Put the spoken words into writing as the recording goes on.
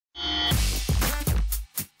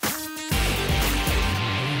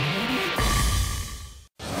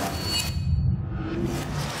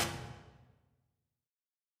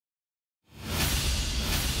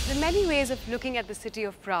many ways of looking at the city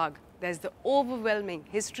of Prague. There's the overwhelming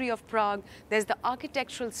history of Prague, there's the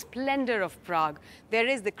architectural splendor of Prague, there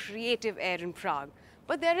is the creative air in Prague.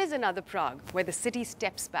 But there is another Prague, where the city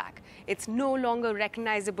steps back. It's no longer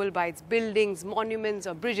recognizable by its buildings, monuments,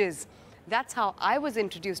 or bridges. That's how I was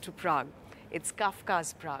introduced to Prague. It's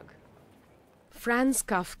Kafka's Prague. Franz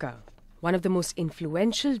Kafka, one of the most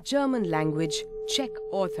influential German-language Czech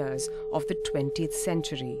authors of the 20th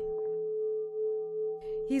century.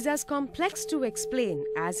 He's as complex to explain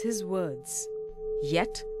as his words.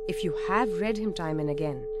 Yet, if you have read him time and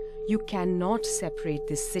again, you cannot separate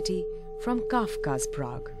this city from Kafka's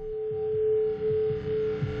Prague.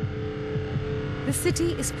 The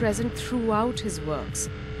city is present throughout his works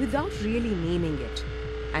without really naming it,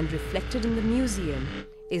 and reflected in the museum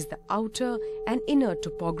is the outer and inner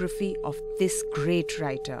topography of this great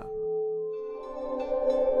writer.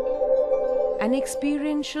 An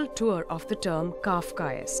experiential tour of the term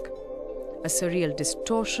Kafkaesque, a surreal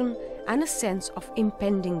distortion and a sense of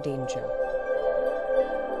impending danger.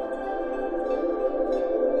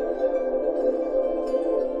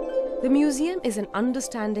 The museum is an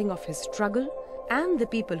understanding of his struggle and the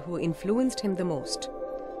people who influenced him the most.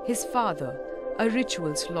 His father, a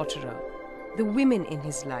ritual slaughterer, the women in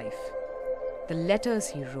his life, the letters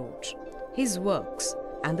he wrote, his works,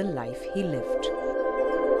 and the life he lived.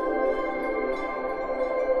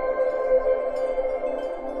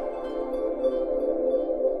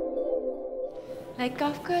 Like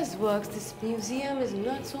Kafka's works, this museum is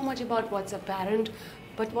not so much about what's apparent,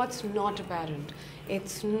 but what's not apparent.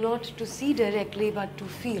 It's not to see directly, but to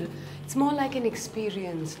feel. It's more like an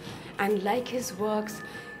experience. And like his works,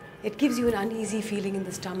 it gives you an uneasy feeling in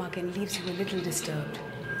the stomach and leaves you a little disturbed.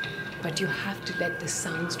 But you have to let the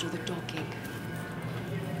sounds do the talking.